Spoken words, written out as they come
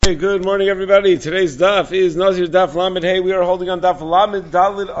Hey, good morning, everybody. Today's daf is Nazir Daf Lamed Hey. We are holding on Daf Lamed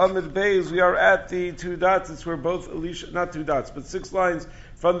Dalid Amid Beis. We are at the two dots. It's where both Elisha, not two dots, but 6 lines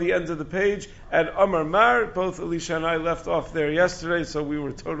from the end of the page. And Amar Mar, both Elisha and I left off there yesterday, so we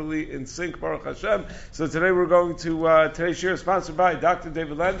were totally in sync, Baruch Hashem. So today we're going to, today's shir is sponsored by Dr.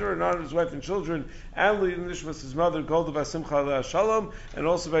 David Lander, in honor of his wife and children, and Lee Nishmas, his mother, Golda Basimcha Shalom, and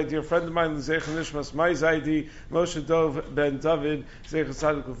also by a dear friend of mine, Lizech Nishmas, my Zaidi, Moshe Dov Ben David, Zech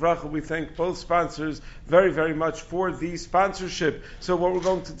Sadik Uvracha. We thank both sponsors very, very much for the sponsorship. So what we're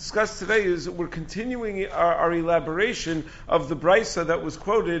going to discuss today is we're continuing our elaboration of the brisa that was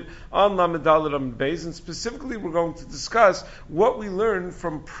quoted on Lamed Daled Amud Beis, and specifically we're going to discuss what we learned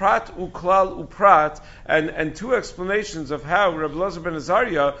from Prat Uklal Uprat, and two explanations of how Reb Elazar ben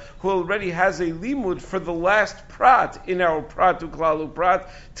Azariah, who already has a limud for the last Prat in our Prat Uklal Uprat,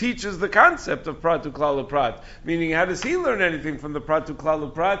 teaches the concept of Prat Uklal Uprat. Meaning, how does he learn anything from the Prat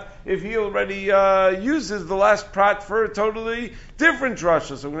Uklal Uprat if he already uses the last Prat for a totally different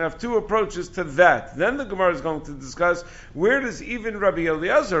drasha? So we're going to have two approaches to that. Then the Gemara is going to discuss where does even Rabbi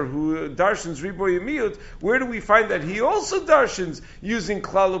Eliezer, who darshans Riboy Umiyut, where do we find that he also darshans using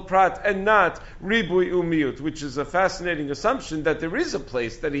Klal Uprat and not Riboy Umiyut, which is a fascinating assumption that there is a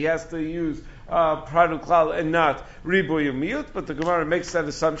place that he has to use Prat Uklal and not Riboy Umiyut, but the Gemara makes that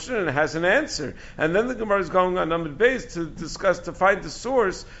assumption and it has an answer. And then the Gemara is going on Amud Beis to find the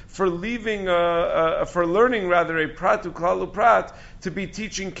source for leaving, for learning rather a Prat Uklal Uprat to be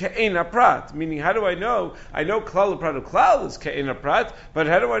teaching Ke'en HaPrat. Meaning, how do I know? I know Klal Prat Uklal is Ke'en HaPrat, but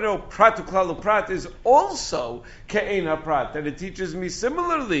how do I know Prat Uklal Uprat is also Ke'en HaPrat? That it teaches me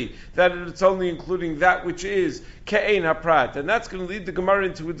similarly that it's only including that which is Ke'en HaPrat. And that's going to lead the Gemara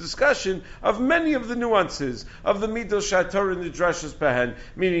into a discussion of many of the nuances of the Midos Shator and the Drashas Pehen.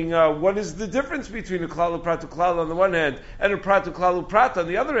 Meaning, what is the difference between a Klal Prat Uklal on the one hand and a Prat Uklal Uprat on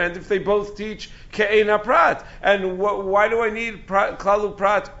the other hand if they both teach Ke'en HaPrat? And why do I need Klal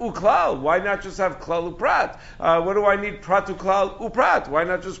Uprat Uklal? Why not just have Klal Uprat? What do I need Prat Uklal Uprat? Why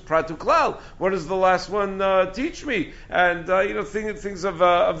not just Prat Uklal? What does the last one teach me? And things of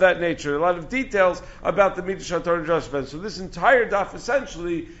that nature. A lot of details about the Midos Shator and Drashas Pehen. So this entire daf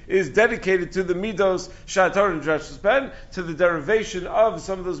essentially is dedicated to the Midos Shator and Drashas Pehen, to the derivation of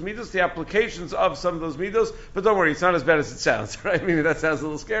some of those Midos, the applications of some of those Midos. But don't worry, it's not as bad as it sounds, right? I mean, that sounds a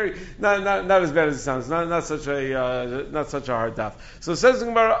little scary. Not as bad as it sounds. Not such a hard daf. So it says in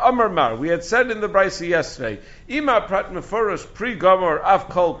Gemara, Amar Mar, we had said in the Brisa yesterday, Ima Prat Mefurish Pri Gamor Av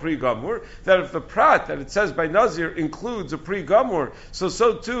Kol Pri Gamor, that if the Prat that it says by Nazir includes a Pri Gamor, so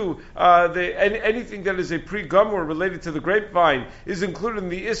too anything that is a Pri Gamor related to the grapevine is included in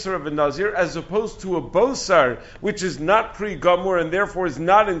the Isser of a Nazir, as opposed to a Bosar, which is not Pri Gamor and therefore is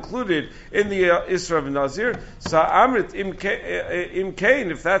not included in the Isra of Nazir. So Amrit Im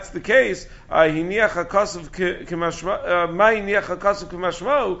Kain, if that's the case, Hiniach HaKasav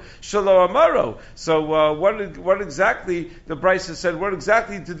Kimashmo Shalo Amaro. So what exactly the Brisa said? What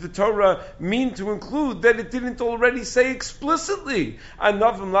exactly did the Torah mean to include that it didn't already say explicitly?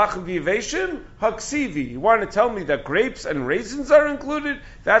 Anavim Lachem V'Yiveshim Haksivi. You want to tell me that grapes and raisins are included?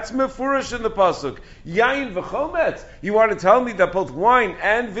 That's mefurish in the pasuk. Yain v'chometz. You want to tell me that both wine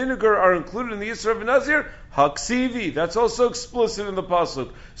and vinegar are included in the Yisra of Nazir? Haksivi. That's also explicit in the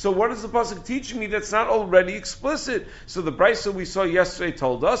pasuk. So what is the pasuk teaching me that's not already explicit? So the brisa we saw yesterday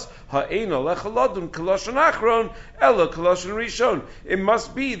told us, Ha'ena lechaladun kaloshan achron ella kaloshan rishon. It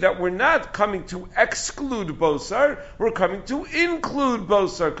must be that we're not coming to exclude bosar, we're coming to include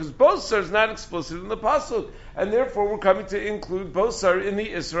bosar, because bosar is not explicit in the pasuk, and therefore we're coming to include bosar in the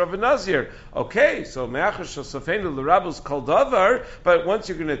Isra of Nazir. Okay, so me'achas shosafenu l'rabos kol davar, but once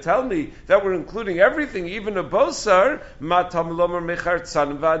you're going to tell me that we're including everything, even a bosar, matam lomer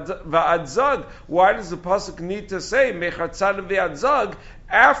mechartzan va'adzag. Why does the pasuk need to say mechartzan va'adzag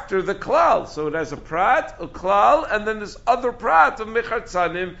after the klal? So it has a prat, a klal, and then this other prat of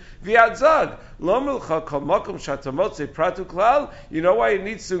mechartzanim v'adzag. Lo milcha kol makom shatamotze prat uklal. You know why it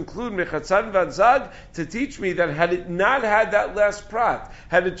needs to include mechartzan v'adzag? To teach me that had it not had that last prat,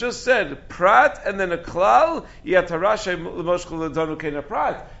 had it just said prat and then a klal, yatarashe l'moshchel l'donu kena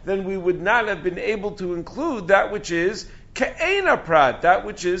prat, then we would not have been able to include that which is Ke'en HaPrat, that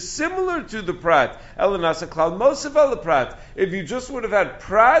which is similar to the Prat. Elanasa Klal Mosef El Prat. If you just would have had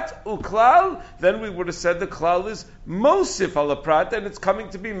Prat Uklal, then we would have said the Klal is Mosif Al Prat, and it's coming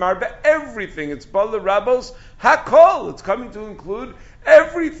to be Marba everything. It's Bala Rabos Hakol. It's coming to include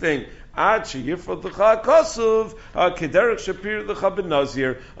everything. Until the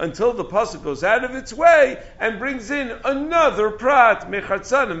pasuk goes out of its way and brings in another prat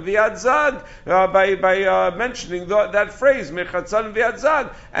mechatzanim v'yad zag by mentioning that phrase mechatzanim v'yad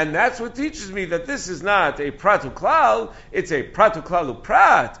zag, and that's what teaches me that this is not a pratu klal, it's a pratu klalu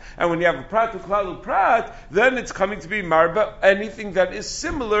prat. And when you have a pratu klalu prat, then it's coming to be marba anything that is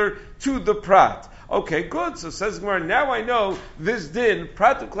similar to the prat. Okay, good. So says Gemara, now I know this din,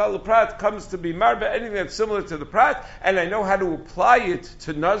 pratu klal prat, comes to be marba, anything that's similar to the prat, and I know how to apply it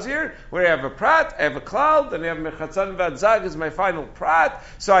to Nazir, where I have a prat, I have a klal, then I have mechatzan v'adzag as my final prat,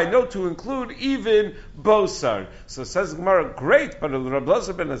 so I know to include even bosar. So says Gemara, great, but Reb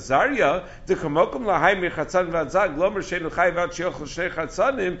Elazar ben Azariah, the kamokum lahai mechatzan v'adzag, lomer sheinu chai v'ad sheochel shnei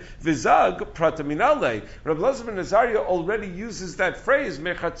chatzanim, v'zag prataminale. Reb Elazar ben Azariah already uses that phrase,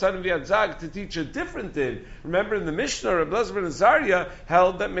 mechatzan v'adzag, to teach a different din. Remember in the Mishnah, Reb Elazar ben Azariah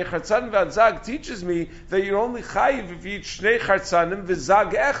held that mechatzan v'adzag teaches me that you're only chayiv if you eat shnei chatzanim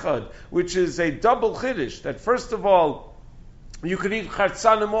v'zag echad, which is a double chiddush. That first of all, you could eat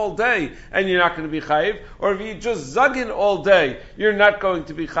chatzanim all day and you're not going to be chayiv, or if you eat just zagin all day, you're not going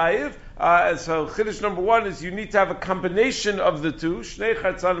to be chayiv. So chiddush number one is you need to have a combination of the two, shnei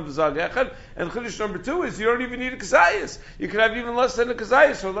chatzanim v'zag echad, and chiddush number two is you don't even need a kazayas. You can have even less than a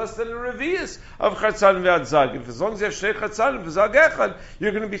kazayas or less than a revius of chatzanim v'adzag. If as long as you have shnei chatzanim v'zag echad,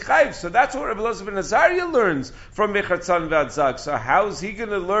 you're going to be chayiv. So that's what Reb Elazar ben Azariah learns from mechatzanim v'adzag. So how is he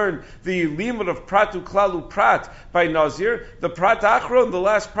going to learn the limud of pratu klalu prat by Nazir? The prat achron, the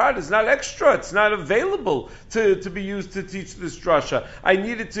last prat, is not extra. It's not available to be used to teach this drasha. I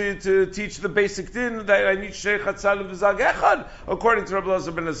needed to teach the basic din that I need shnei chatzanim v'zag echad according to Reb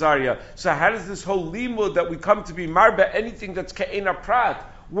Elazar ben Azariah. So how does this whole limud that we come to be marba anything that's ke'ena prat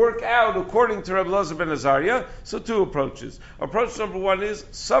work out according to Reb Elazar ben Azariah? So two approaches. Approach number one is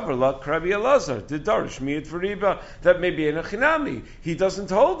Savarla Rabbi Elazar, the Darish Miyat Veriba, that may be in a chinami. He doesn't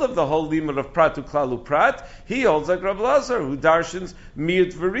hold of the whole limud of pratu klalu prat. He holds like Rabbi Elazar, who darshins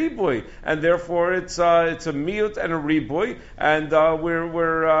Miyat Veriboy, and therefore it's a Miyat and a Riboy, and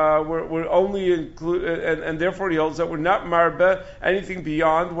we're only include, and therefore he holds that we're not marba anything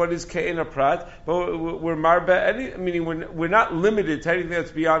beyond what is ke'ena prat, but we're marba meaning we're not limited to anything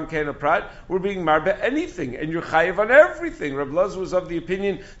that's beyond ke'ena prat. We're being marba anything, and you're chayiv on everything. Rabbi Elazar was of the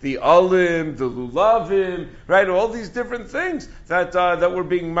opinion the alim, the lulavim, right? All these different things that we're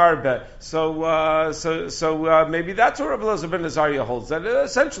being marba. So maybe that's what Rabbi Elazar ben Azariah holds, that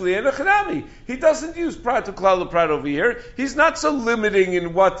essentially in a chanami he doesn't use prat to klal prat over here. He's not so limiting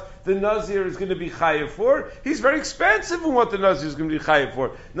in what the Nazir is going to be chayiv for. He's very expansive in what the Nazir is going to be chayiv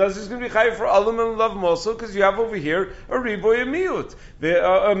for. Nazir is going to be chayiv for alim and love also, because you have over here a riboy, a miyut,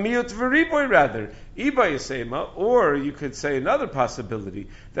 a miyut v'riboy rather. Iba Yisema, or you could say another possibility,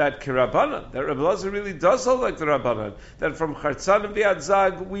 that Kirabanan, that Rabbi Elazar really does hold like the Rabbanan, that from Chartzan and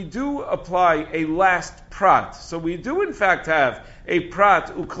V'adzag we do apply a last prat. So we do in fact have a prat,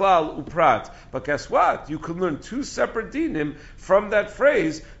 uklal, uprat. But guess what? You can learn two separate dinim from that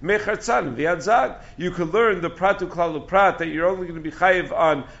phrase, Mechartzan V'adzag. You could learn the prat, uklal, uprat, that you're only going to be chayiv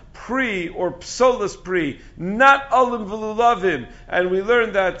on pri or psolas pri, not alim v'lulavim. And we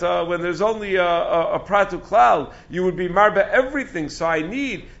learned that when there's only a pratu klal, you would be marba everything. So I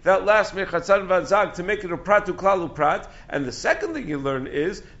need that last mechatzan v'adzag to make it a pratu klal uprat. And the second thing you learn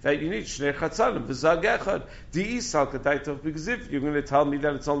is that you need shnei chatzanim v'zag echad. Di'isal k'daitov, because if you're going to tell me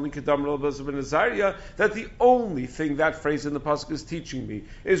that it's only kedam Rabbi Elazar ben Azariah, that the only thing that phrase in the pasuk is teaching me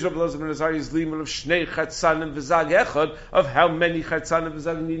is Rabbi Elazar ben Azariah's limud of shnei chatzanim v'zag echad, of how many chatzanim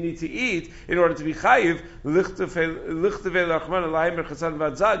v'zag you need to eat in order to be chayiv.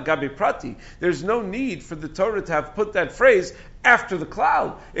 There's no need for the Torah to have put that phrase after the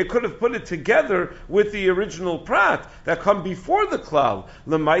klal. It could have put it together with the original prat that come before the klal.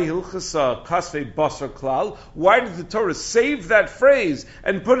 L'may hilchasa kasvei basar klal. Why did the Torah save that phrase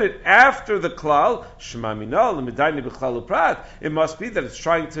and put it after the klal? Shema minal l'medayni b'klal prat. It must be that it's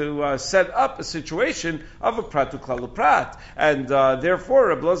trying to set up a situation of a prat to klal prat, and therefore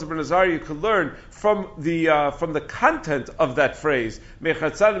Rabbi Elazar ben Azariah could learn from the content of that phrase,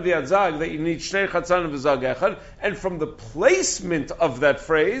 mechatzan v'adzag, that you need shnei chatzan v'zag echad, and from the placement of that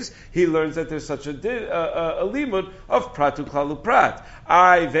phrase, he learns that there's such a limud of pratu klalu prat.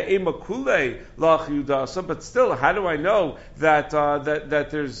 I ve'ema kulei lach yudasa, but still, how do I know that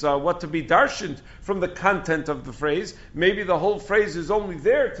there's what to be darshaned from the content of the phrase? Maybe the whole phrase is only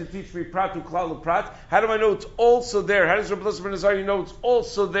there to teach me pratu klalu prat. How do I know it's also there? How does Rabbi Elazar ben Azariah know it's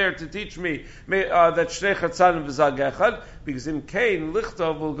also there to teach me that shnei chatzan v'zag echad? Because in Kain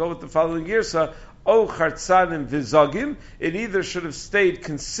Lichtov will go with the following girsa, O Chartzanim Vizagim. It either should have stayed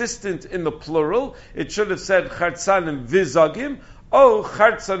consistent in the plural. It should have said Chartzanim Vizagim. O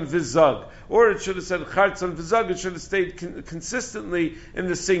Chartzan Vizag. Or it should have said Chartzan Vizag. It should have stayed consistently in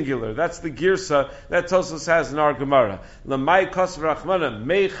the singular. That's the girsa that Tosfos has in our Gemara. Lamai Kos Rachmana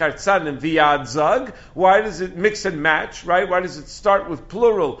Mei Chartzanim V'Yad Zag. Why does it mix and match? Right? Why does it start with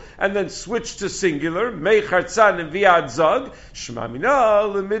plural and then switch to singular? Mei Chartzanim V'Yad Zag. Shema Mina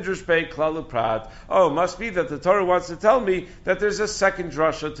LeMidrash Pei Klal Uprat. Oh, it must be that the Torah wants to tell me that there's a second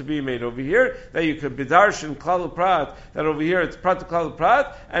drasha to be made over here, that you could bidarsh in Klal Uprat, that over here it's Prat Klal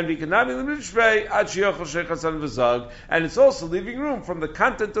Uprat, and we cannot be LeMidrash and it's also leaving room from the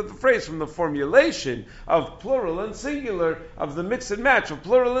content of the phrase, from the formulation of plural and singular, of the mix and match of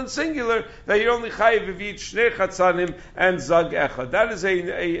plural and singular, that you're only chayiv v'yit shnei chatzanim and zag echad. That is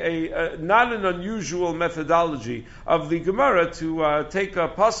a not an unusual methodology of the Gemara to take a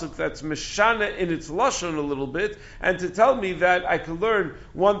pasuk that's meshana in its lashon a little bit, and to tell me that I can learn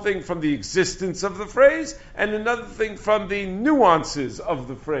one thing from the existence of the phrase and another thing from the nuances of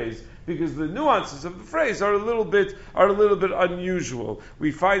the phrase, because the nuances of the phrase are a little bit unusual.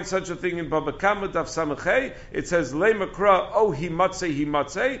 We find such a thing in Baba Kama Daf Samachay. It says Le Makra O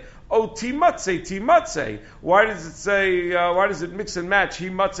Himatze. Oh, timatze, timatze. Why does it say? Why does it mix and match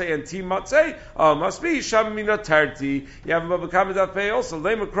himatze and timatze? Must be shamina tarti. You have Baba Kama Daf Pei also.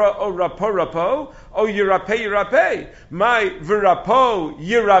 Le Makra O rapo. Oh, yirape. My virapo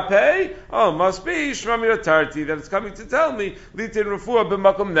yirape. Must be shmamina tarti. That it's coming to tell me litin refuah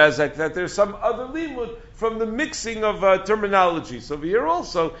b'makom nezek, that there's some other limud from the mixing of terminology. So over here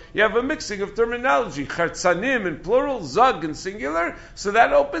also, you have a mixing of terminology. Chartzanim in plural, zag in singular. So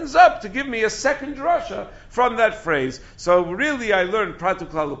that opens up to give me a second drasha from that phrase. So really I learned Pratu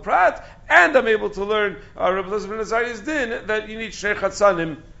Klal Uprat, and I'm able to learn Rabbi Elazar ben Azariah's din, that you need Shnei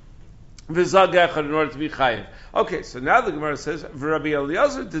Chatzanim v'zag echad in order to be chayiv. Okay, so now the Gemara says, Rabbi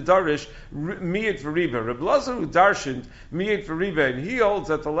Eliezer didarish miyit v'riba. Rabbi Eliezer who darshaned miyit v'riba, and he holds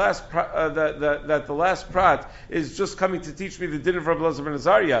that the last that the last prat is just coming to teach me the din of Rabbi Eliezer ben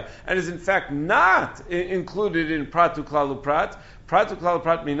Azariah, and is in fact not included in Pratu Klal Uprat. Pratu Klal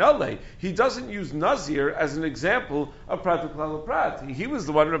Prat Minale. He doesn't use Nazir as an example of Pratu Klal Prat. He was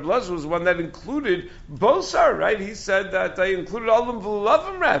the one, Rabbi Elazar was the one that included Bosar, right? He said that I included Alam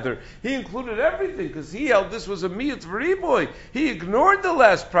V'Lavim rather. He included everything because he held this was a Miyut V'Riboy. He ignored the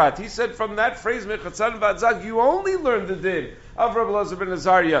last Prat. He said from that phrase, Mechatzan V'Adzag, you only learn the din of Rabbi Elazar ben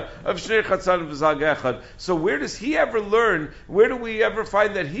Azariah, of Shnei Chatzan V'Zag Echad. So where does he ever learn, where do we ever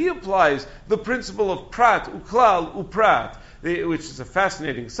find that he applies the principle of Prat, Uklal, Uprat? Which is a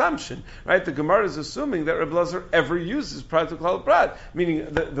fascinating assumption, right? The Gemara is assuming that Rabbi Elazar ever uses Prat Uklal Prat, meaning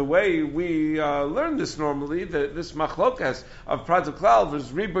the way we learn this normally, this machlokas of Prat Uklal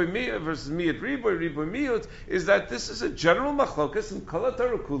versus Miyat Riboy Miyut, is that this is a general machlokas in Kol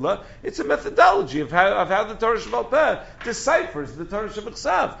Torah Kula. It's a methodology of how the Torah Shebal Peh deciphers the Torah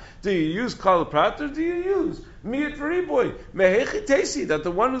Shebachsav. Do you use Klal Prat or do you use Miyut Riboy? Mehechi Tesi, that the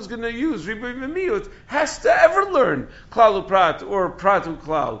one who's going to use Riboy Miyut has to ever learn Klal Prat or Prat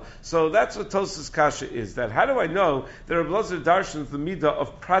Uklal. So that's what Tosfos Kasha is. That how do I know that Rabbi Elazar darshans the midah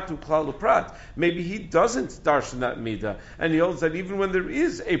of Prat Uklal Prat? Maybe he doesn't darshan that midah, and he holds that even when there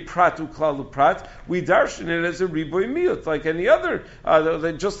is a Prat Uklal Prat, we darshan it as a Riboy Miyut, like any other.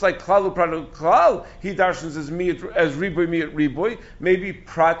 Just like Klal Prat Uklal, he darshans as Riboy Miyut Riboy. Maybe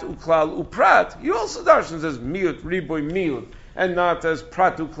Prat Uklal Uprat, he also darshans as Miyut Riboy Miyut, and not as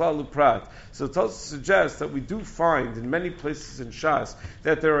Prat Uklal Uprat. So Tosfos suggests that we do find in many places in Shas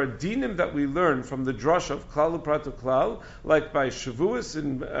that there are dinim that we learn from the drasha of Klal Uprat Uklal, like by Shavuos,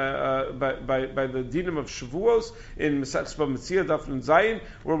 by the dinim of Shavuos in Masechus B'Metzia Daf Nun Zayin,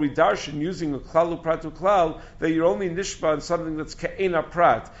 where we darshan using a Klal Uprat Uklal that you're only nishba on something that's ke'ena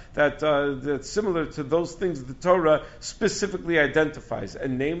prat, that's similar to those things the Torah specifically identifies,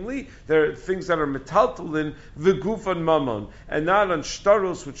 and namely there are things that are metaltalin v'gufan mamon, and not on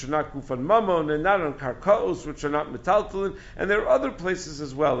shtaros, which are not gufan mamon, and not on karkaos, which are not metaltalin, and there are other places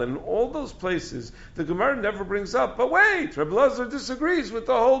as well. And in all those places, the Gemara never brings up, but wait, Rabbi Elazar disagrees with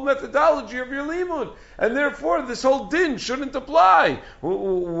the whole methodology of your limud, and therefore this whole din shouldn't apply.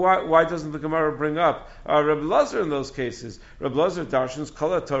 Why doesn't the Gemara bring up Rabbi Elazar in those cases? Rabbi Elazar darshans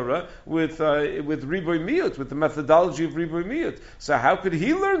Kol Torah with Riboy Miyut, with the methodology of Riboy Miyut. So how could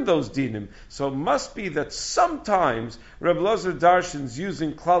he learn those dinim? So it must be that sometimes Rabbi Elazar darshans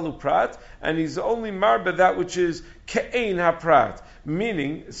using Klal Uprat, and he's only marba that which is ke'ein haprat,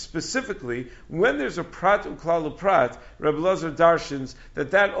 meaning specifically when there's a prat uklal prat, Rabbi Elazar darshans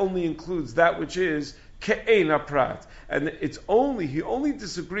that only includes that which is ke'ena prat. And he only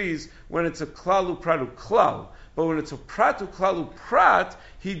disagrees when it's a klalu pratu klal. But when it's a pratu klalu prat,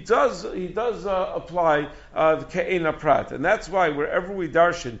 he does apply the ke'ena prat. And that's why wherever we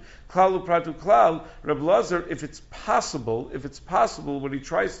darshan klalu pratu klal, Reb Lazar, if it's possible, what he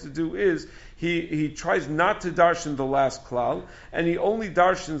tries to do is he tries not to darshan the last klal, and he only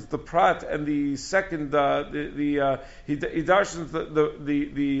darshans the prat and the second he darshans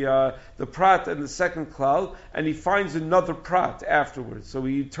the prat and the second klal, and he finds another prat afterwards. So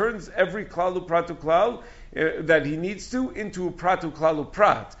he turns every klalu pratu klal that he needs to into a pratu klalu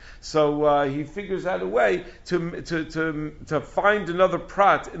prat. So he figures out a way to find another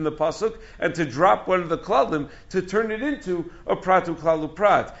prat in the pasuk and to drop one of the klalim to turn it into a pratu klalu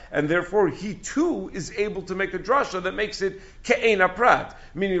prat, and therefore he too is able to make a drasha that makes it ke'ena prat.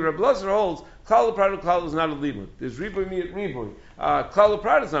 Meaning Reb Lazar holds klalu pratu klal is not a limud. There's riboy miyut riboy. Klalu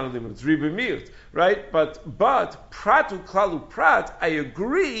prat is not a limud. It's riboy miyut, right? But pratu klalu prat, I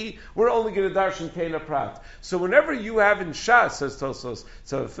agree, we're only going to darshan ke'ena prat. So whenever you have in Shas, says Tosos,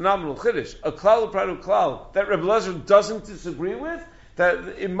 it's a phenomenal chiddush, a klalu pratu klal that Reb Lazar doesn't disagree with, that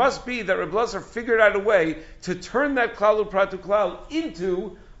it must be that Reb Lazar figured out a way to turn that klalu pratu klal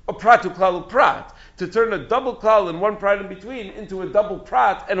into a pratu klalu prat, to turn a double klal and one prat in between into a double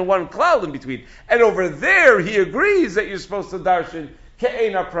prat and a one klal in between. And over there, he agrees that you're supposed to darshan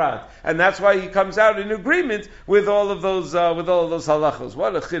ke'ena prat, and that's why he comes out in agreement with all of those halachos.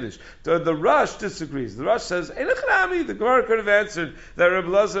 What a chiddush! The Rosh disagrees. The Rosh says, the Gemara could have answered that Reb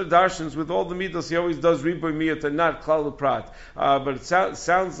Lazar darshans with all the midos he always does riboy miyut and not klal prat. But it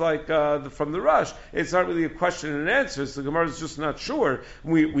sounds like from the Rosh, it's not really a question and answer. So the Gemara is just not sure.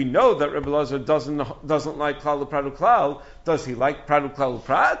 We know that Reb Lazar doesn't like klal prat klal. Does he like pratu klal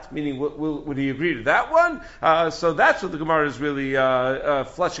prat? Meaning, would he agree to that one? So that's what the Gemara is really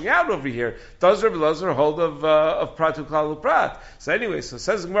fleshing out over here. Does Reb Lazar hold of pratu klal prat? So anyway, so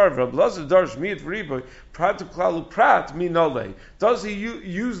says the Gemara, Reb Lazar darsh miyut v'riboy pratu klal prat minole. Does he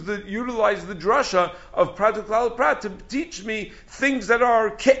utilize the drasha of pratu klal prat to teach me things that are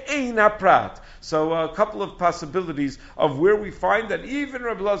ke'ena prat? So a couple of possibilities of where we find that even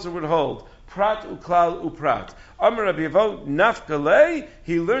Reb Lazar would hold prat uklal uprat. Amar Rabbi Yevo nafkalei.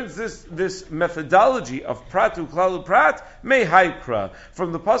 He learns this methodology of prat uklal uprat mehaikra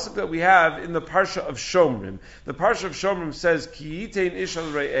from the pasuk that we have in the parsha of Shomrim. The parsha of Shomrim says ki yitein ish al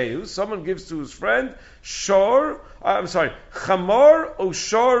re'ehu. Someone gives to his friend chamor o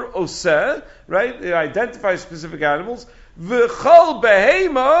shor oseh. Right? It identifies specific animals. V'chol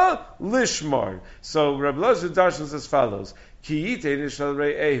behema lishmar. So Rabbi Lazar darshans as follows: Ki yitein ish al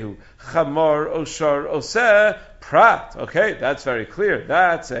re'ehu chamor o shor oseh prat. Okay, that's very clear.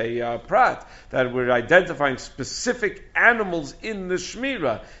 That's a prat, that we're identifying specific animals in the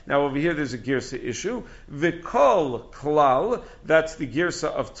Shmira. Now over here there's a girsa issue. V'kol klal, that's the girsa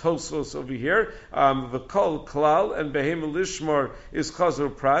of Tosos over here. V'kol klal, and behema lishmar is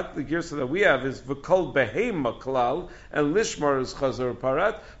chazor prat. The girsa that we have is v'kol behema klal, and lishmar is chazor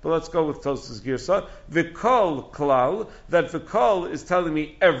prat. But let's go with Tosos' girsa. V'kol klal, that v'kol is telling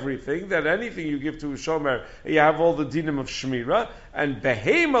me everything, that anything you give to a shomer, you have all the dinim of Shmira, and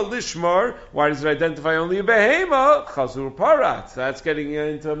behema lishmar, why does it identify only a behema? Chazur parat. That's getting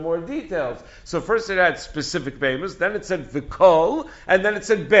into more details. So first it had specific behemoths, then it said vikol, and then it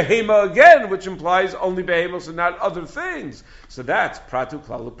said behema again, which implies only behemoths and not other things. So that's pratu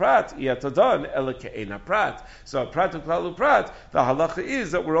klalu prat, iyatadan ele ke'ena prat. So pratu klalu prat, the halacha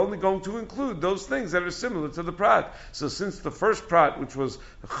is that we're only going to include those things that are similar to the prat. So since the first prat, which was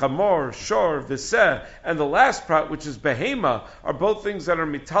chamor, shor, viseh, and the last prat, which is behema, are both things that are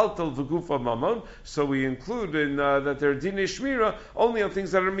mitaltel v'gufa mamon, so we include in that they're dinei shmira only on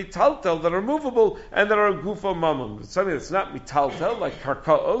things that are mitaltel, that are movable, and that are gufa mamon. Something that's not mitaltel, like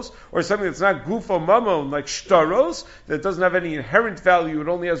karkaos, or something that's not gufa mamon, like shtaros, that doesn't have any inherent value, it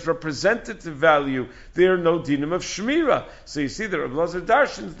only has representative value, there are no dinim of shmira. So you see that Reb Lazar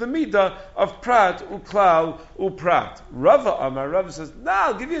darshans the midah of prat, uklal, uprat. Rava Amar, Rava says, no,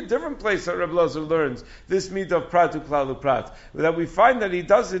 I'll give you a different place that Reb Lazar learns this midah of prat, uklal, uprat. That we find that he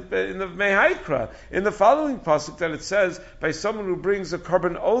does it in the Mehaikra, in the following pasuk that it says by someone who brings a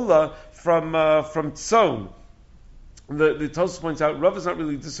korban ola from tzon. the Tosfos points out, Rav is not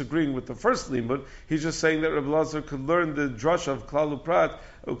really disagreeing with the first limud. He's just saying that Rabbi Lazar could learn the drush of klal uprat,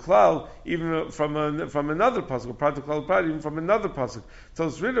 uklal, even from another pasuk, prat uklal uprat, even from another pasuk.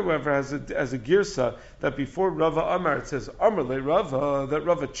 Tosfos Ridder, however, has a girsa that before Rava Amar it says Amar le Rava, that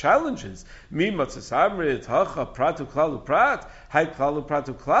Rava challenges mi matzas amrit hacha prat uklal uprat, hai klal uprat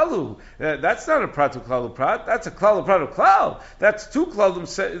uklalu. That's not a prat uklal uprat. That's a klal uprat uklal. That's two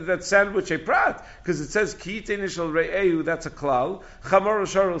klalim that sandwich a prat, because it says ki initial re'ehu, that's a klal. Chamor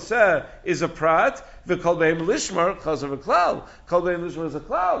Sharoseh is a prat. The kol behem lishmar chazav a klal. Kol behem lishmar is a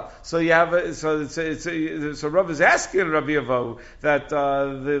klal. So you have so Rav is asking Rabbi Avo that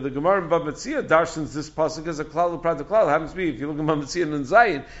the Gemara in Bava Metzia darshans this pasuk as a klal prat a klal. Happens to be if you look at Bava Metzia and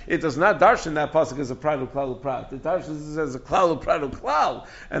Zayin, it does not darshan that pasuk as a prat a klal prat. It darshans as a klal prat a klal.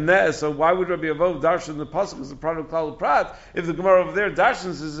 And so why would Rabbi Avo darshan the pasuk as a prat a klal prat if the Gemara over there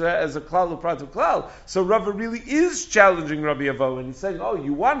darshans as a klal prat a klal? So Rav really is challenging Rabbi Avo, and he's saying, oh,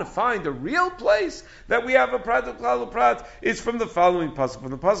 you want to find a real place that we have a prat of klal prat? It's from the following pasuk,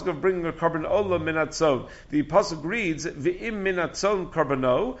 from the pasuk of bringing a korban ola minatzon. The pasuk reads, "V'im minatzon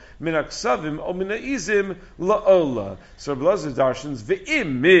karbano minaksavim o minaizim laola." So Rabbi Lazar darshans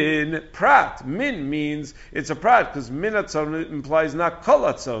v'im min prat. Min means it's a prat because minatzon implies not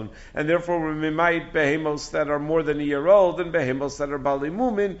kolatzon, and therefore we might behemos that are more than a year old and behemos that are bali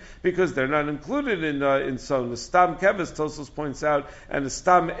mumin because they're not included in son. The stam keves Tosfos points out, and the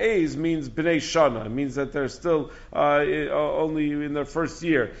stam eis means bnei shana. It means that they're still only in their first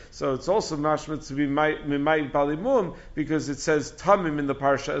year. So it's also mashmat to be mimayit balimum because it says tamim in the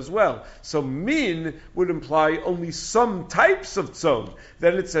parsha as well. So min would imply only some types of tzon.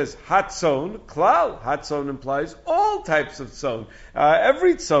 Then it says hatzon klal. Hatzon implies all types of tzon,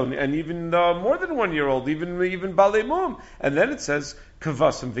 every tzon, and even more than 1 year old, even balimum. And then it says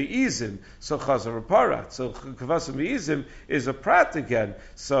kavasim ve'izim, so chazar parat. So kavasim ve'izim is a prat again.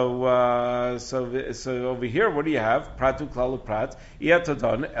 So over here, what do you have? Pratu klal prat,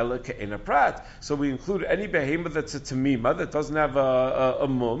 iatadon ela ke'ena prat. So we include any behemoth that's a tamima, that doesn't have a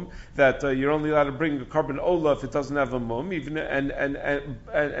mum, that you're only allowed to bring a korban ola if it doesn't have a mum, even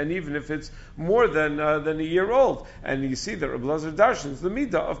and even if it's more than a year old. And you see that Rabbi Lazar darshan is the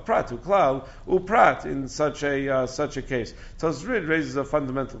midah of pratu klal uprat in such a case. Tosfos Ridder raises a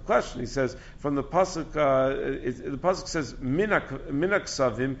fundamental question. He says from the pasuk, the pasuk says minak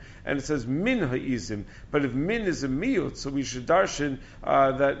savim, and it says min ha'izim. But if min is a miyut, so we should darshan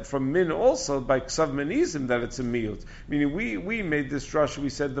that from min also by ksav min izim that it's a miyut. Meaning we made this drasha. We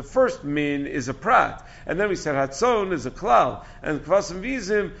said the first min is a prat, and then we said hatzon is a klal, and kvasim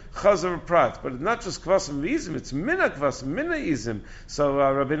vizim chazav prat. But it's not just kvasim vizim; it's mina kvasim mina izim. So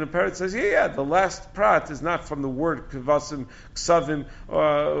Rabbeinu Peretz says, yeah, the last prat is not from the word kvasim ksavim,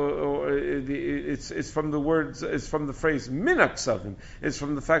 it's from the words, it's from the phrase mina ksavim. It's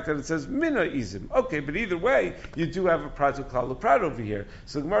from the fact that it says mina izim. Okay, but either way, you do have a prat to klal prat over here.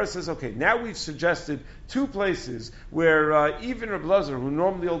 So the Gemara says, okay, now we've suggested two places where even Rabbi Lazar, who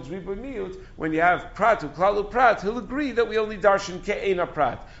normally holds riboy miyut, when you have prat to klal prat, he'll agree that we only darshan ke'ena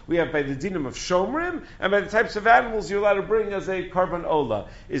prat. We have by the dinim of shomrim and by the types of animals you're allowed to bring as a korban ola.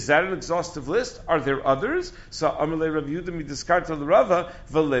 Is that an exhaustive list? Are there others? So Amalei Rav Yehuda midiskarta l'Rava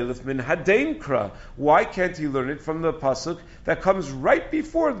v'leilith min hadeinkra. Why can't he learn it from the pasuk that comes right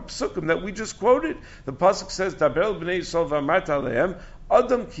before the psukim that we just quoted? The pasuk says, "Daber b'nei Yisrael v'amarta aleim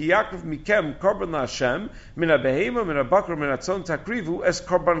Adam ki yakrav mikem korban laHashem min habehema min habakar min hatzon takrivu es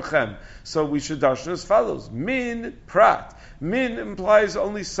korbanchem." So we should darshan as follows: min prat. Min implies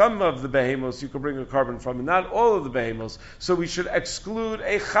only some of the behemos you can bring a korban from, and not all of the behemos. So we should exclude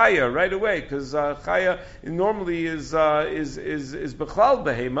a chaya right away, because chaya normally is bechlal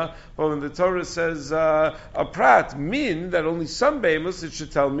behema. But when the Torah says a prat, min, that only some behemos, it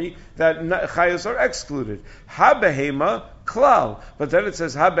should tell me that chayas are excluded. Ha behema klal, but then it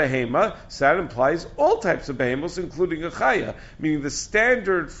says ha-behema, so that implies all types of behemos, including a chaya, meaning the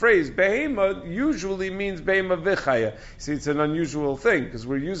standard phrase behema usually means behema v'chaya. See, it's an unusual thing, because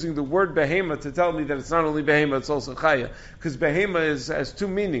we're using the word behema to tell me that it's not only behema, it's also chaya, because behema has two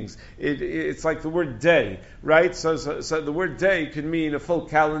meanings. It's like the word day, right? So the word day can mean a full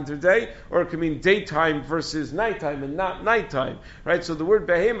calendar day, or it can mean daytime versus nighttime and not nighttime, right? So the word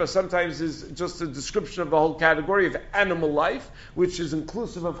behema sometimes is just a description of the whole category of animal life, which is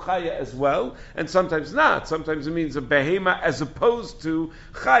inclusive of chaya as well, and sometimes not. Sometimes it means a behema as opposed to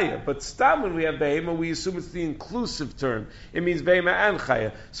chaya. But stam, when we have behema, we assume it's the inclusive term. It means behema and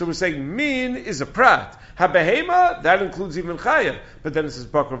chaya. So we're saying min is a prat. Ha-behema, that includes even chaya. But then it says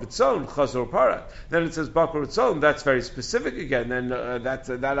bakar v'tzon, chazor parat. Then it says bakar v'tzon, that's very specific again, and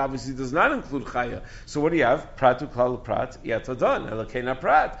that obviously does not include chaya. So what do you have? Prat u'klal prat, yatadan, elakena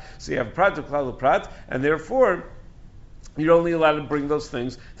prat. So you have prat u'klal prat, and therefore, you're only allowed to bring those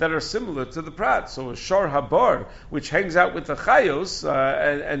things that are similar to the prat. So a shor habar, which hangs out with the chayos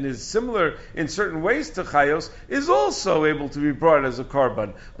and is similar in certain ways to chayos, is also able to be brought as a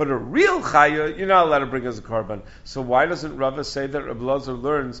korban. But a real chaya, you're not allowed to bring as a korban. So why doesn't Rava say that Rabbi Lazar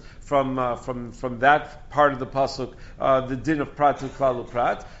learns from that part of the pasuk the din of prat to klal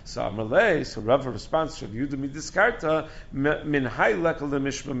prat? So Amalei, so Rava responds to Yudami diskarta min hay lekal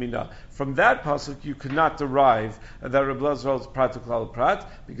mishma mina. From that pasuk, you could not derive that Rabbi Lazar holds prat to klal prat,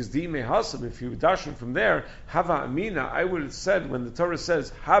 because the hasam, if you darshan from there, hava amina, I would have said when the Torah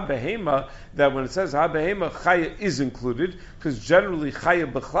says ha behema, that when it says ha behema, chaya is included, because generally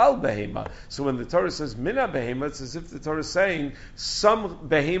chaya b'chlal behema. So when the Torah says mina behema, it's as if the Torah is saying some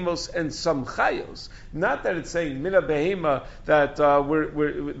behemos and some chayos. Not that it's saying mina behema, that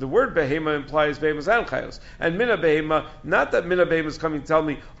the word behema implies behemos and chayos. And mina behema, not that mina behema is coming to tell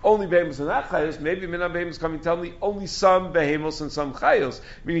me only behemos and not chayos. Maybe mina behema is coming to tell me only some behemos and some chayos.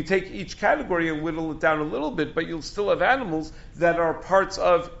 I mean, you take each category and whittle it down a little bit, but you'll still have animals that are parts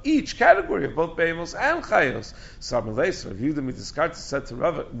of each category of both behemos and chayos. Samalei, so Yehuda Midiskarta said to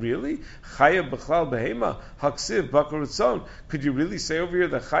Rava, really? Chaya b'chlal behema, haksiv bakar v'tzon. Could you really say over here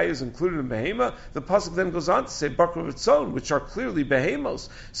that chaya is included in behema? The pasuk then goes on to say bakar v'tzon, which are clearly behemos.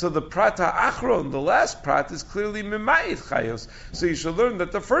 So the prata achron, the last prat, is clearly mimayit chayos. So you should learn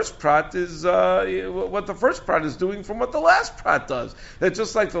that the first prat is what the first prat is doing from what the last prat does. That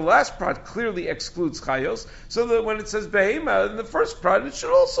just like the last prat clearly excludes chayos, so that when it says behema in the first prat, it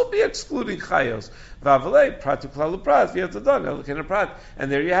should also be excluding chayos. Vavalei, prat to klal prat, v'yatadan, elokena prat.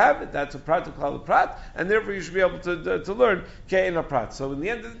 And there you have it. That's a prat to klal prat, and therefore you should be able to learn ke'ena prat. So in the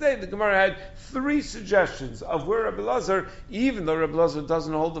end of the day, the Gemara had three suggestions of where Rabbi Lazar, even though Rabbi Lazar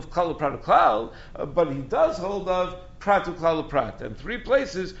doesn't hold of klal prat to klal, but he does hold of prat to klal prat, and three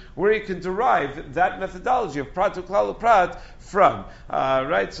places where you can derive that methodology of prat to klal prat from.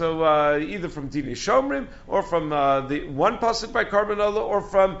 Right? So either from Dini Shomrim, or from the one pasuk by Karbanola, or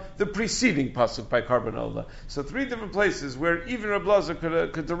from the preceding pasuk by Karbanola. So three different places where even Rabbi Lazar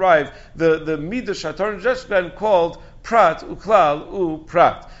could derive the midah shatar just been called prat uklal u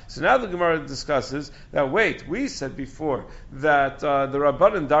prat. So now the Gemara discusses that, wait, we said before that the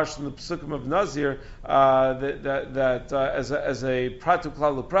Rabbanan darshan the Pesukim of Nazir as a prat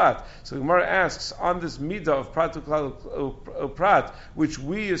uklal u prat. So the Gemara asks, on this midah of prat uklal u prat, which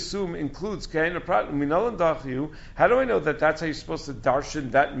we assume includes ke'ena prat minal and dachiyu, how do I know that that's how you're supposed to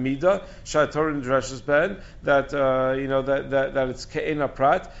darshan that midah shator and dreshes ben, that that it's ke'ena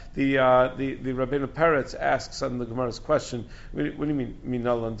prat? The Rabbeinu Peretz asks on the Gemara's question, what do you mean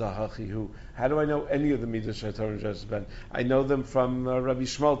minal and dachiyu? How do I know any of the midah shator and dreshes ben? I know them from Rabbi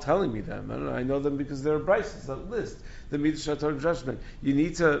Shmuel telling me them. I know them because there are brises that list the midah shator and dreshes ben. You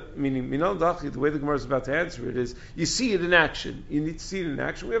need to, meaning minal and dachiyu, the way the Gemara is about to answer it is, you see it in action. You need to see it in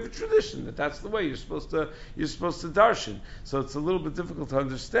action. We have a tradition that's the way you're supposed to darshan. So it's a little bit difficult to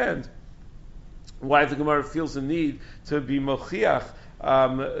understand why the Gemara feels the need to be mochiach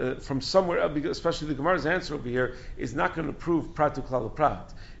from somewhere else, because especially the Gemara's answer over here is not going to prove prat to klal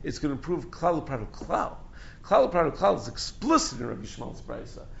prat. It's going to prove klal prat to klal. Klal prat to klal is explicit in Rabbi Shmuel's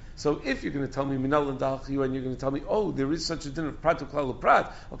brisa. So if you're going to tell me minal and dachiyu, and you're going to tell me, oh, there is such a din of prat to klal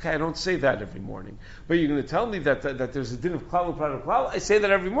prat, okay, I don't say that every morning. But you're going to tell me that there's a din of klal prat to klal, I say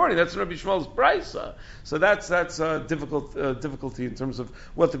that every morning. That's Rabbi Shmuel's brisa. So that's difficulty in terms of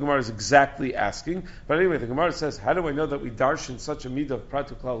what the Gemara is exactly asking. But anyway, the Gemara says, how do I know that we darshan such a midah of prat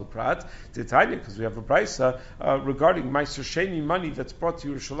to klal prat? Titania, because we have a brisa regarding meiser sheni, money that's brought to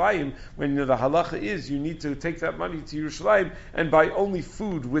Yerushalayim, when the halacha is you need to take that money to Yerushalayim and buy only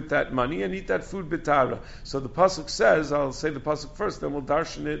food with that money and eat that food bitara. So the pasuk says, I'll say the pasuk first, then we'll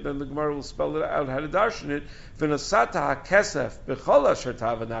darshan it, then the Gemara will spell it out how to darshan it. V'nasata hakesef b'chol asher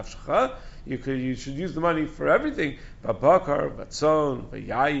tava nafshecha You should use the money for everything. Babakar, batzon,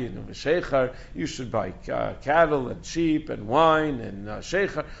 vayayin, v'sheichar. You should buy cattle and sheep and wine and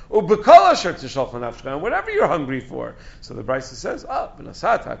sheichar. Ubekol asher tishalcha nafshecha, and whatever you're hungry for. So the Brisa says,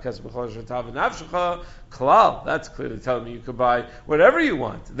 b'nasata kes b'chol asher tav nafshecha klal. That's clearly telling me you could buy whatever you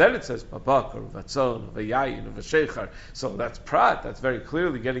want. Then it says babakar, vatzon, vayayin, v'sheichar. So that's prat. That's very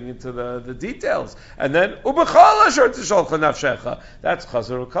clearly getting into the details. And then ubekol asher tishalcha nafshecha. That's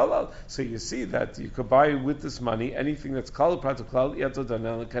chazar u'kalal. So you see that you could buy with this money anything that's klal prat u'klal yato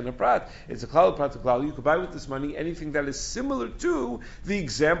danel kana prat. It's a klal prat u'klal. You could buy with this money anything that is similar to the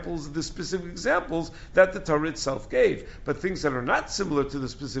examples, the specific examples that the Torah itself gave. But things that are not similar to the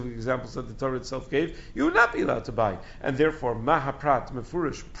specific examples that the Torah itself gave, you would not be allowed to buy. And therefore, mahaprat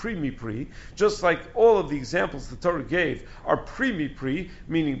mefurish pri mi pri, just like all of the examples the Torah gave are pri mi pri,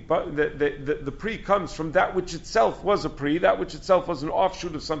 meaning the pri comes from that which itself was a pri, that which itself was an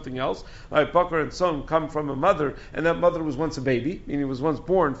offshoot of something else. Like bakar and son come from a mother, and that mother was once a baby, meaning it was once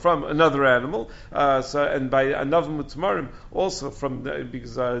born from another animal. And by anavim utmarim, also from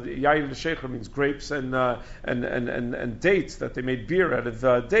because yayin v'sheicher means grapes and dates, that they made beer out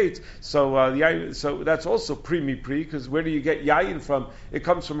of dates. So that's also pri mi pri, because where do you get yayin from? It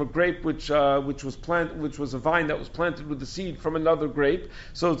comes from a grape which was a vine that was planted with the seed from another grape.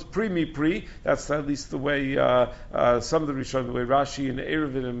 So it's pri mi pri. That's at least the way some of the Rishonim, the way Rashi and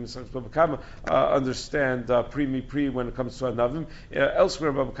Eruvin and Baba Kama understand pri mi pri when it comes to anavim.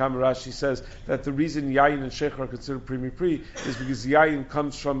 Elsewhere, Baba Kama Rashi says that the reason yayin and sheicher are considered pri mi pri is because yayin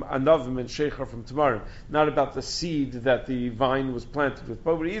comes from anavim and sheicher from tamarim, not about the seed that the vine was planted with.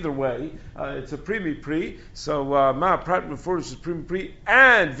 But either way, it's a pri mi pri. So ma'aprat mefurish is pri mi pri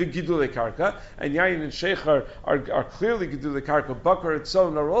and v'gidulei karka, and yayin and sheicher are clearly gidulei karka. Bakar and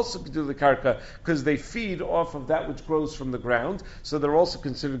son are also gidulei karka because they feed off of that which grows from the ground. So they're also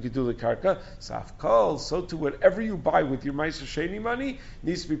considered gidulei karka. Safkol, so too whatever you buy with your Ma'aser Sheni money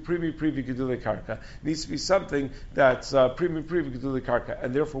needs to be pri mi pri v'gidulei karka. Needs to be something that's pri mi pri v'gidulei karka.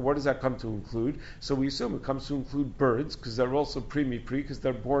 And therefore, what does that come to include? So we assume it comes to include birds, because they're also pri mi pri, because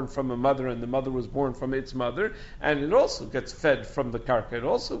they're born from a mother, and the mother was born from its mother, and it also gets fed from the karka. It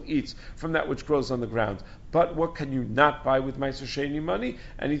also eats from that which grows on the ground. But what can you not buy with Ma'aser Sheni money?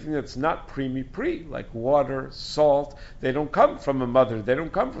 Anything that's not pri mi pri, like water, salt. They don't come from a mother. They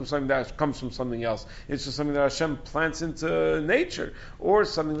don't come from something that comes from something else. It's just something that Hashem plants into nature, or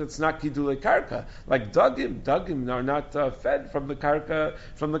something that's not gidulei karka, like dagim. Dagim are not fed from the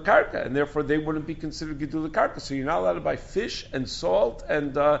karka, and therefore they wouldn't be considered gidulei karka. So you're not allowed to buy fish and salt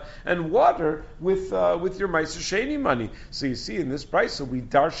and water with your Ma'aser Sheni money. So you see in this price, so we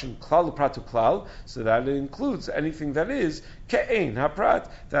darshan klal pratu klal, so that includes anything that is ke'ein haprat,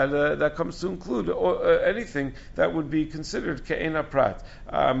 that comes to include anything that would be considered ke'ein haprat.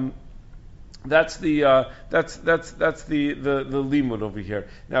 That's the limud over here.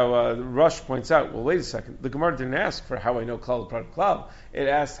 Now Rush points out, well, wait a second. The Gemara didn't ask for how I know klal prat klal. It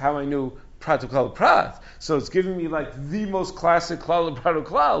asked how I knew prat klal prat. So it's giving me like the most classic klal prat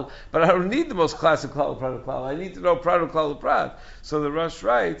klal, but I don't need the most classic klal prat klal. I need to know prat klal prat. So the Rush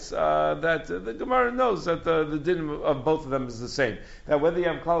writes that the Gemara knows that the din of both of them is the same. That whether you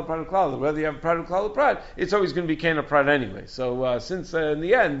have klal prat klal or whether you have prat klal prat, it's always going to be kena prat anyway. So since in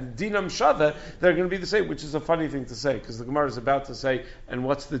the end dinam shava, they're going to be the same, which is a funny thing to say, because the Gemara is about to say, and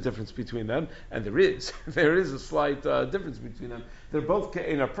what's the difference between them? And there is a slight difference between them. They're both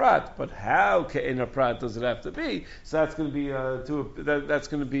ke'ena prat, but how ke'ena prat does it have to be? So that's going to be that's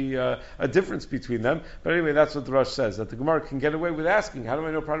going to be a difference between them. But anyway, that's what the Rosh says, that the Gemara can get away with asking, how do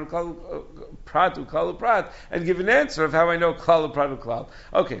I know prat u'klal prat, and give an answer of how I know klal prat u'klal.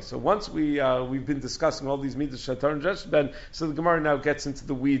 Okay, so once we've been discussing all these midas shatar and jeshben, so the Gemara now gets into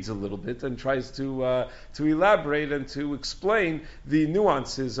the weeds a little bit and tries to elaborate and to explain the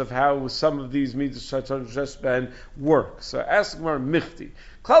nuances of how some of these midas shatar and jeshben work. So ask the Gemara michti.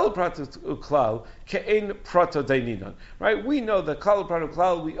 Klal prat u'klal ke'en prata daininan. Right? We know that klal prat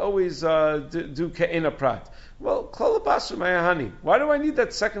u'klal we always do ke'en prat. Well, klal basra mayahani. Why do I need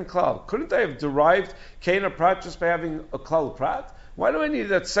that second klal? Couldn't I have derived ke'en prat just by having a klal prat? Why do I need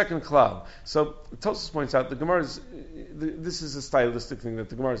that second klal? So Tosfos points out the Gemara this is a stylistic thing that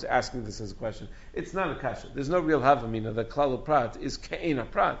the Gemara is asking this as a question. It's not a kasha. There's no real havamina that klal prat is ke'ena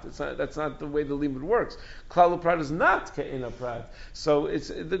prat. That's not the way the limud works. Klal prat is not ke'ena prat. So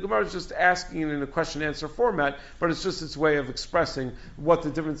the Gemara is just asking it in a question-answer format, but it's just its way of expressing what the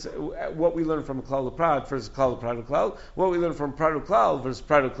difference, what we learn from a klal prat versus klal prat klal, what we learn from prat klal versus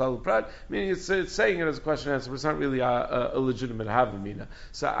prat klal prat. Meaning it's saying it as a question-answer, but it's not really a legitimate havamina. Havamina.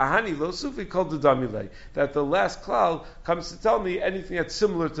 So ahani lo sufi called the damile, that the last klal comes to tell me anything that's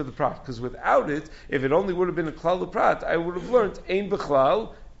similar to the prat. Because without it, if it only would have been a klal prat, I would have learned ein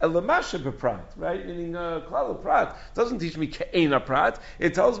b'chlal elamasha b'prat, right? Meaning klal prat doesn't teach me ke'ena prat.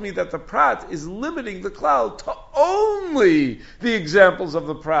 It tells me that the prat is limiting the klal to only the examples of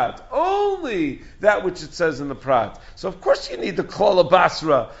the prat, only that which it says in the prat. So of course you need the klal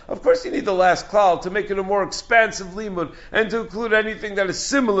basra. Of course you need the last klal to make it a more expansive limud and to include anything that is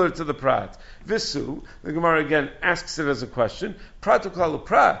similar to the prat. Visu, the Gemara again asks it as a question. Pratu klal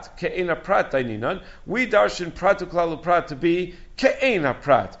prat ke'ena prat daininan. We darshan pratu klal prat to be ke'ena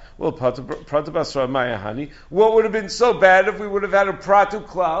prat. Well, pratu basra mayahani. What would have been so bad if we would have had a pratu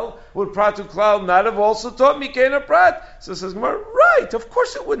klal? Would pratu klal not have also taught me ke'ena prat? So says Gemara, right, of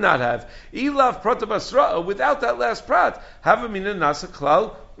course it would not have. Ilav pratu basra, without that last prat, havamina nasa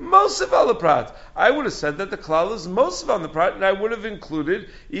klal Mosiv al prat. I would have said that the klal is Mosiv on the prat, and I would have included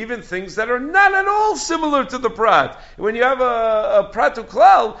even things that are not at all similar to the prat. When you have a prat to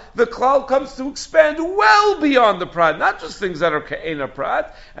klal, the klal comes to expand well beyond the prat, not just things that are ke'ena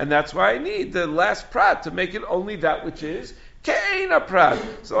prat, and that's why I need the last prat to make it only that which is ke'ena prat.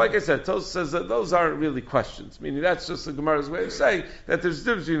 So like I said, Tosfos says that those aren't really questions, meaning that's just the Gemara's way of saying that there's a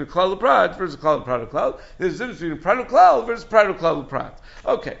difference between a klal prat versus a klal prat klal. There's a difference between a prat klal versus prat klal prat.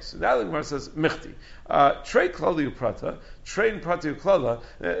 Okay, so now the Gemara says michti. Trey klali uprata, trey prati uklala.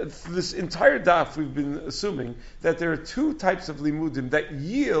 This entire daf we've been assuming that there are two types of limudim that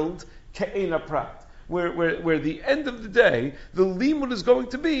yield ke'ena prat. Where the end of the day, the limud is going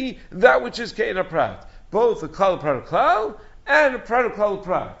to be that which is ke'ena prat. Both a klal prat klal and a prat klal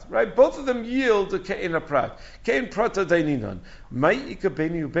prat, right? Both of them yield a ke'ena prat. Ke'en prata daininan. Ma'ika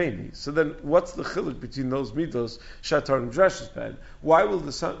beni ubeni. So then, what's the chiluk between those midos, shatar and dreshes ben? Why will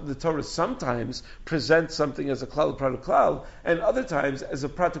the Torah sometimes present something as a klal prat klal, and other times as a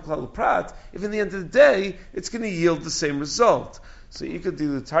prat klal prat, if in the end of the day, it's going to yield the same result? So you could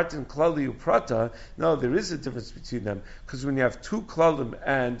do the tartan klali uprata. No, there is a difference between them, because when you have two klalim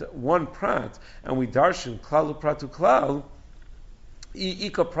and one prat, and we darshan klalu pratu klal,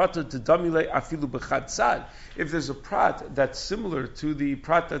 ika prata to damile afilu b'chad sad. If there's a prat that's similar to the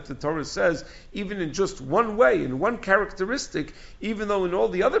prat that the Torah says, even in just one way, in one characteristic, even though in all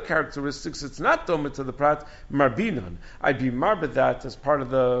the other characteristics it's not doma to the prat, marbinan. I'd be marba that as part of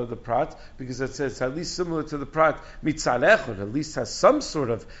the prat, because it says it's at least similar to the prat mitzalechot, at least has some sort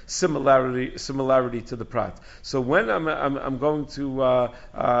of similarity to the prat. So when I'm going to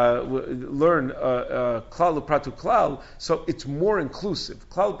learn klal pratu klal, so it's more inclusive.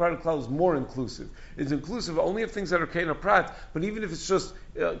 Klal pratu klal is more inclusive. It's inclusive only of things that are ke'ena prat, but even if it's just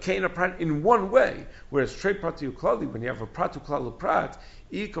ke'ena prat in one way, whereas trei pratu klali, when you have a pratu klal prat,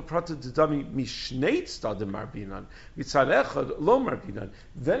 ika pratu dedami mishneit stadim marbinan, mitzad echad lo marbinan,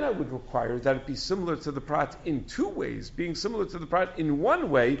 then I would require that it be similar to the prat in two ways. Being similar to the prat in one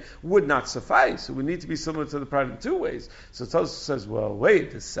way would not suffice. It would need to be similar to the prat in two ways. So Tosfos says, well,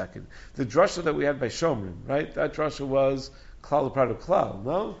 wait a second. The drasha that we had by Shomrim, right? That drasha was klal pratu klal,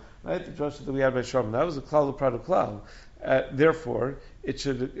 no? Right, the drasha that we had by Shomrim, that was a klal pratu klal. Therefore, it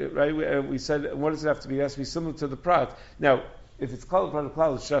should, right? We said, what does it have to be? It has to be similar to the prat. Now, if it's klal pratu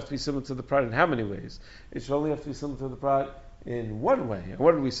klal, it should have to be similar to the prat in how many ways? It should only have to be similar to the prat in one way. And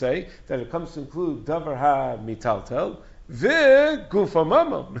what did we say? That it comes to include davar ha mitaltel, gufa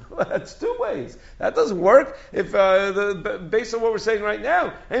mamon. That's two ways. That doesn't work. If based on what we're saying right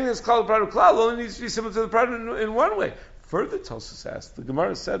now, anything that's klal pratu klal only needs to be similar to the prat in one way. Further, Tosfos asked, the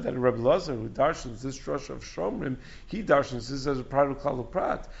Gemara said that Rebbe Lazar, who darshans this drasha of Shomrim, he darshans this as a pratu klal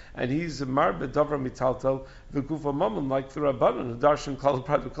prat, and he's a marbe davar mitaltel v'gufa mamon, like the Rabbanan, who darshan klal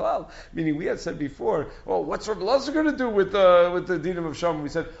pratu klal. Meaning, we had said before, what's Rebbe Lazar going to do with the dinim of Shomrim? We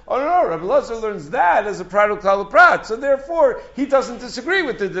said, no, Rebbe Lazar learns that as a pratu klal prat, so therefore he doesn't disagree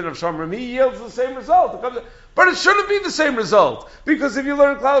with the din of Shomrim. He yields the same result. But it shouldn't be the same result, because if you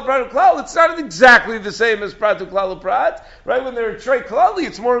learn klal pratu klal, it's not exactly the same as pratu klal prat, right? When they're trei klali,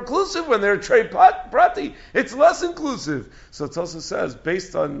 it's more inclusive. When they're trei prati, it's less inclusive. So Tosfos says,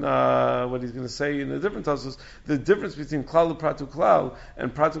 based on what he's going to say in a different Tosfos, the difference between klal pratu klal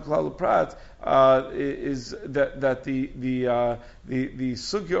and pratu klal prat is that the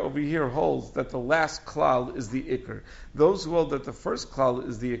sugya over here holds that the last klal is the ikr. Those who hold that the first klal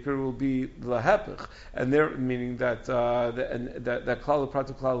is the ikr will be lahepich, and they're meaning that that klal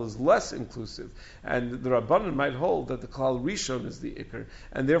pratu klal is less inclusive, and the Rabbanan might hold that the klal rishon is the ikr,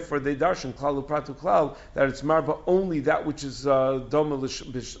 and therefore they darshan klal pratu klal that it's marba only that which is doma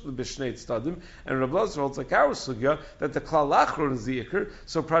b'shnei tzdadim, and Rebbe Lazar holds like our sugya that the klal achron is the ikr,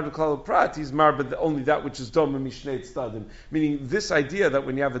 so pratu klal prat he's is marba only that which is dom and mishneit stadim. Meaning this idea that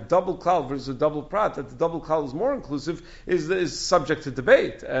when you have a double klal versus a double prat, that the double klal is more inclusive is subject to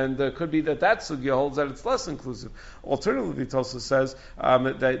debate, and could be that sugya holds that it's less inclusive. Alternatively, it also says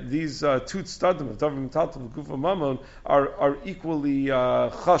that these two stadim of davar mitaltel and gufa mamon are equally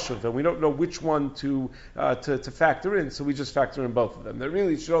chashuv, and we don't know which one to factor in, so we just factor in both of them. They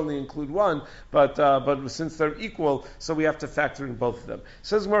really should only include one, but since they're equal, so we have to factor in both of them. It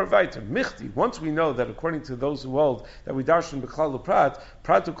says more weiter, michti. Once we know that according to those who hold that we darshan b'klal prat,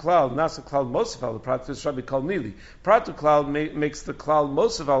 pratu klal nasa klal mosef al prat v'shabi kal mili. Pratu klal makes the klal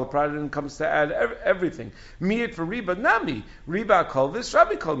mosef al prat and comes to add everything. Miyit for riba nami riba kal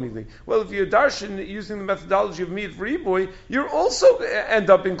v'shabi kal mili. Well, if you darshan using the methodology of miyit for riboy, you also end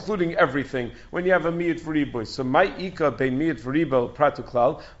up including everything when you have a miyit for riboy. So my ika bein miyit for ribo pratu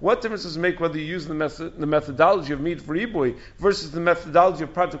klal. What difference does it make whether you use the methodology of miyit for riboy versus the methodology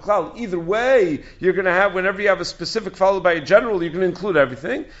of pratu klal? Either way, you're going to have, whenever you have a specific followed by a general, you're going to include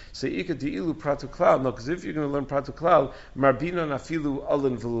everything. So ika di'ilu pratu klal. No, because if you're going to learn pratu klal, marbina nafilu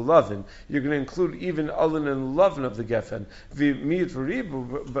alin v'lulavin, you're going to include even alin and lavin of the gefen. Miyit for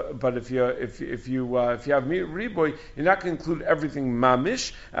riboy, but if you have miyit for riboy, you're not going to include everything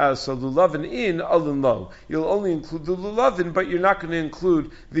mamish. So lulavin in alin lo. You'll only include the lulavin, but you're not going to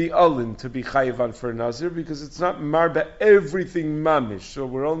include the alin to be chayivan for a nazir, because it's not marba everything mamish. So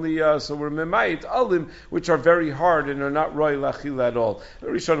we're only we're memayit alim, which are very hard and are not roy lachila at all.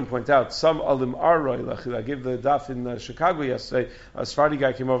 Rishonim point out some alim are roy lachila. I gave the daf in Chicago yesterday. A Sephardi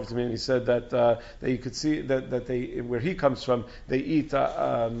guy came over to me and he said that you could see that they, where he comes from, they eat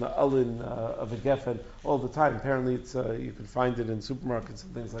alin of a gefen all the time. Apparently, it's you can find it in supermarkets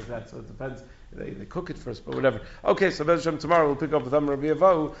and things like that. So it depends. They cook it first, but whatever. Okay, so Bez Hashem, tomorrow we'll pick up with Amar Rabbi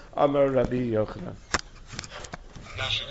Avahu, Amar Rabbi Yochanan.